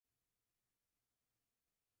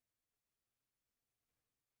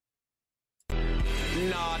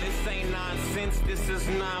Nah, this ain't nonsense, this is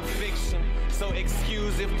nonfiction. So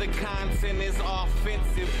excuse if the content is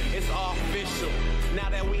offensive, it's official. Now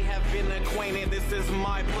that we have been acquainted, this is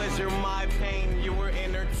my pleasure, my pain, your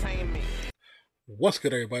entertainment. What's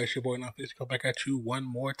good, everybody? It's your boy Nonpfixion. Come back at you one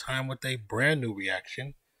more time with a brand new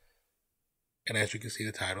reaction. And as you can see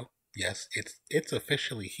the title, yes, it's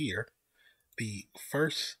officially here. The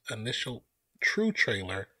first initial true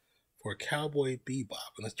trailer for Cowboy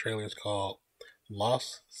Bebop. And this trailer is called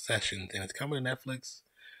Lost Sessions, and it's coming to Netflix.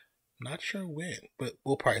 Not sure when, but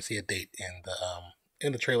we'll probably see a date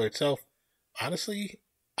in the trailer itself. Honestly,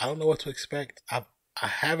 I don't know what to expect. I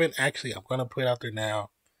haven't actually. I'm gonna put it out there now.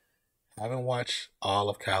 I haven't watched all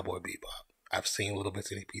of Cowboy Bebop. I've seen little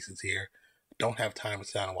bits and pieces here. Don't have time to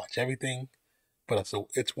sit down and watch everything, but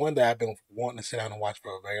it's one that I've been wanting to sit down and watch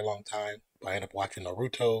for a very long time. I end up watching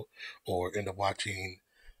Naruto or end up watching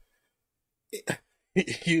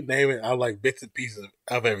you name it. I like bits and pieces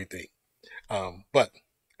of everything. But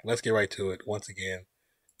let's get right to it. Once again,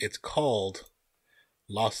 it's called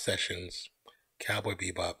Lost Sessions, Cowboy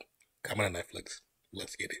Bebop, coming to Netflix.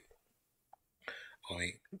 Let's get it. Let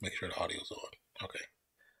me make sure the audio's on. Okay.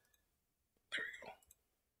 There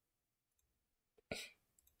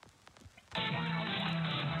we go.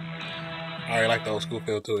 I like the old school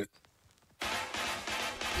feel to it.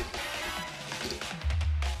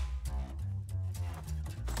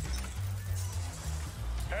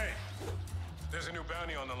 Hey, there's a new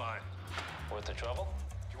bounty on the line. Worth the trouble?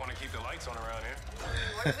 You want to keep the lights on around here?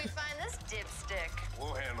 Where did we find this dipstick?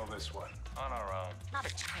 We'll handle this one. On our own. Not a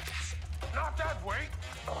chance. Not that way.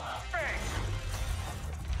 Bang!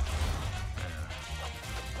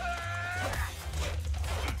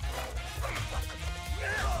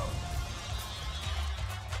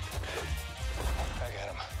 I got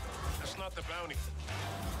him. That's not the bounty.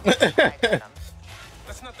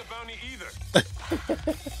 That's not the bounty either.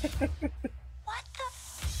 What the?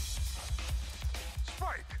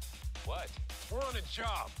 Spike, What? we're on a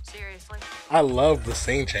job. Seriously? I love the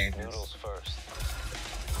scene changes. Noodles first.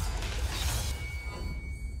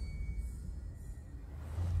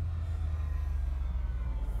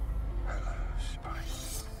 Spike.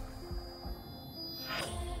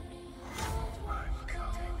 I'm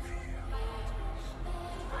coming for you.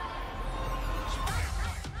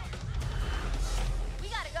 We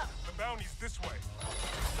gotta go. The bounty's this way.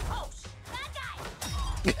 Oh, bad guy!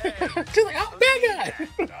 She's like, oh, bad guy.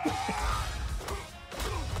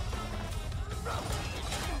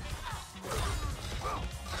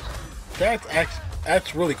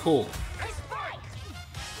 That's really cool. Hey, Spike!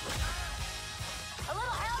 A little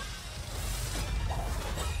help?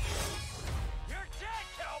 You're dead,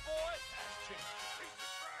 cowboy!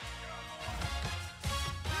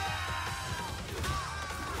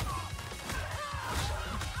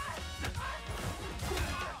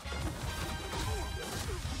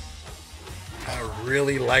 I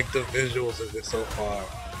really like the visuals of this so far.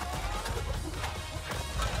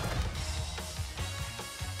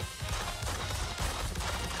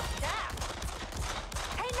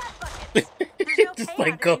 Hey, nut bucket! There's no Just pain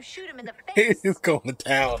like after go- you shoot him in the He's face. just going to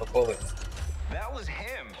town on the bullets. That was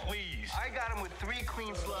him. Please. I got him with 3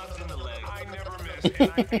 clean slugs in the leg. I never miss,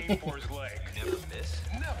 and I aim for his leg. Never miss?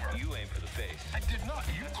 Never. You aim for the face. I did not.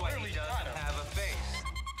 You That's why clearly he got doesn't him. have a face.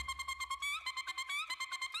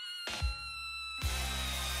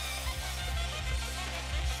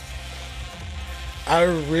 I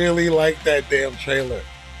really like that damn trailer.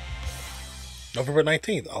 November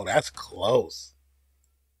 19th. Oh, that's close.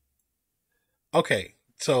 Okay,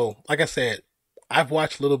 so like I said, I've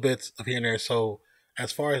watched little bits of here and there. So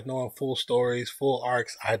as far as knowing full stories, full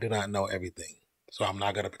arcs, I do not know everything. So I'm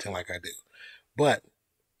not going to pretend like I do. But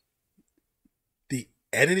the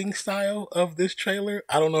editing style of this trailer,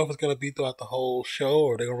 I don't know if it's going to be throughout the whole show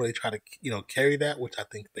or they're going to really try to, carry that, which I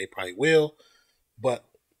think they probably will. But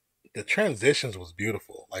the transitions was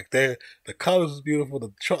beautiful. Like the colors was beautiful.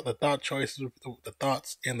 The thought choices, the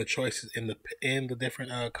thoughts and the choices in the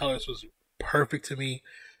different colors was perfect to me.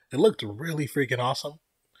 It looked really freaking awesome.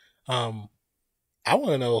 I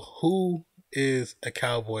want to know, who is a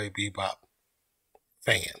Cowboy Bebop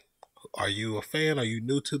fan? Are you a fan? Are you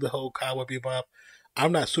new to the whole Cowboy Bebop?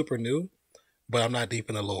 I'm not super new, but I'm not deep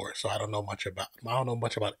in the lore, so I don't know much about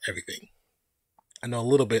everything. I know a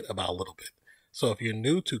little bit about a little bit. So if you're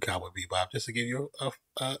new to Cowboy Bebop, just to give you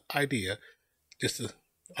an idea,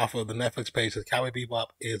 off of the Netflix page, says Cowboy Bebop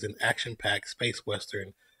is an action-packed space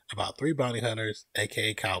western about 3 bounty hunters,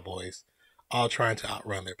 aka cowboys, all trying to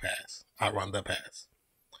outrun the past.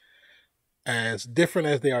 As different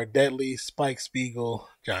as they are deadly, Spike Spiegel,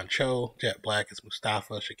 John Cho, Jet Black as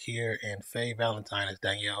Mustafa Shakir, and Faye Valentine as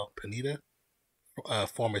Daniella Pineda.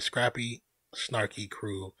 form a scrappy, snarky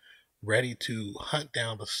crew ready to hunt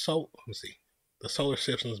down the solar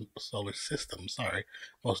system,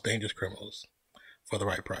 most dangerous criminals for the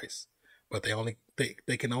right price. But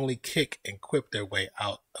they can only kick and quip their way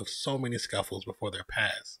out of so many scuffles before their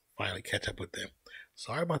past finally catch up with them.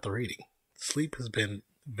 Sorry about the reading. Sleep has been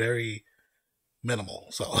very minimal,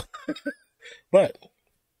 so but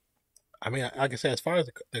I mean, like I said, as far as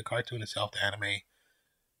the cartoon itself, the anime,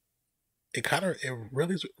 it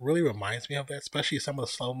really reminds me of that, especially some of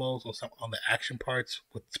the slow mos on the action parts,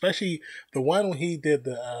 especially the one when he did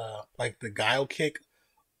the like the guile kick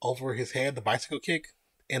over his head, the bicycle kick,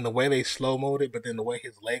 and the way they slow moed it, but then the way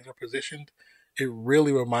his legs are positioned, it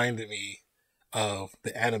really reminded me of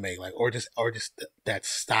the anime, like or just that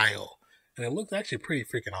style, and it looks actually pretty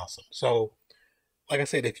freaking awesome. So, like I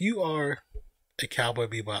said, if you are a Cowboy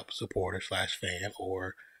Bebop supporter / fan,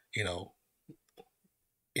 or you know,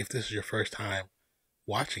 if this is your first time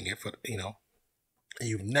watching it, for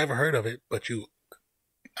you've never heard of it, but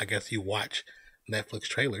I guess you watch Netflix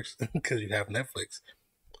trailers because you have Netflix.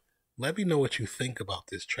 Let me know what you think about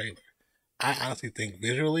this trailer. I honestly think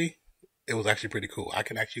visually, it was actually pretty cool. I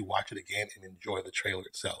can actually watch it again and enjoy the trailer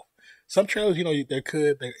itself. Some trailers,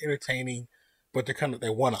 they're entertaining, but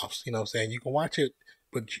they're one-offs. You know what I'm saying? You can watch it,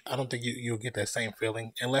 but I don't think you'll get that same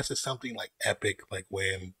feeling unless it's something like epic, like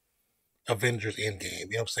when Avengers Endgame,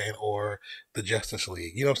 you know what I'm saying? Or the Justice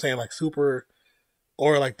League, you know what I'm saying? Like super,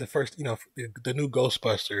 or like the first, the new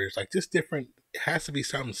Ghostbusters, like just different. It has to be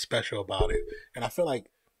something special about it. And I feel like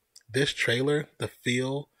this trailer, the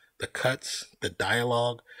feel, the cuts, the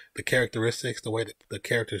dialogue, the characteristics, the way that the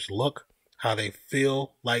characters look, how they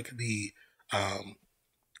feel like the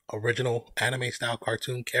original anime style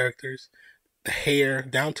cartoon characters, the hair,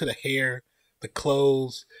 down to the hair, the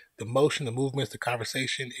clothes, the motion, the movements, the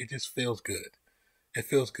conversation, it just feels good. It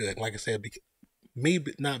feels good. Like I said, me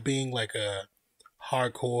not being like a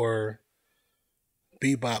hardcore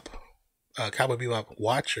Cowboy Bebop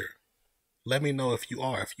watcher, let me know if you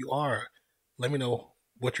are. If you are, let me know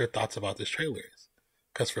what your thoughts about this trailer is.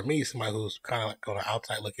 Because for me, somebody who's kind of like on the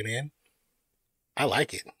outside looking in, I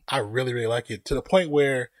like it. I really, really like it, to the point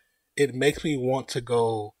where it makes me want to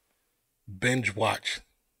go binge watch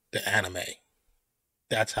the anime.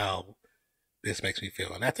 That's how this makes me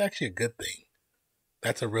feel, and that's actually a good thing.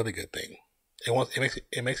 That's a really good thing.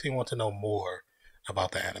 It makes me want to know more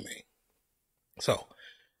about the anime. So,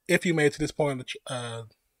 if you made it to this point of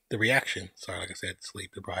the reaction, sorry, like I said,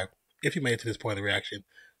 sleep deprived. If you made it to this point of the reaction,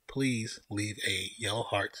 please leave a yellow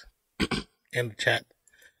heart in the chat,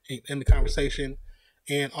 in the conversation.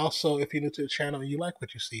 And also, if you're new to the channel and you like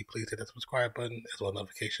what you see, please hit that subscribe button as well as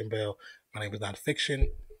notification bell. My name is Nonpfixion.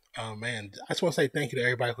 Man, I just want to say thank you to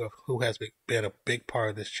everybody who has been a big part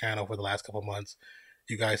of this channel for the last couple months.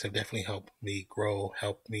 You guys have definitely helped me grow,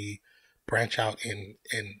 helped me branch out and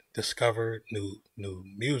discover new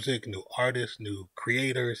music, new artists, new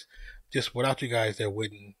creators. Just without you guys, there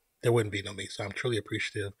wouldn't be no me. So I'm truly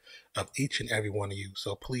appreciative of each and every one of you.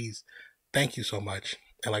 So please, thank you so much.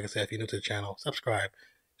 And like I said, if you're new to the channel, subscribe,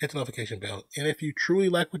 hit the notification bell. And if you truly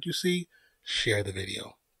like what you see, share the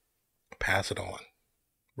video. Pass it on.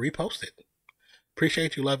 Repost it.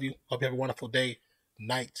 Appreciate you. Love you. Hope you have a wonderful day,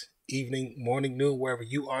 night, evening, morning, noon, wherever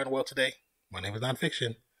you are in the world today. My name is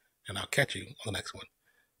Nonpfixion, and I'll catch you on the next one.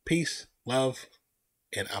 Peace, love,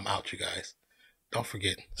 and I'm out, you guys. Don't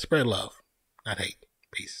forget, spread love, not hate.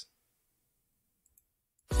 Peace.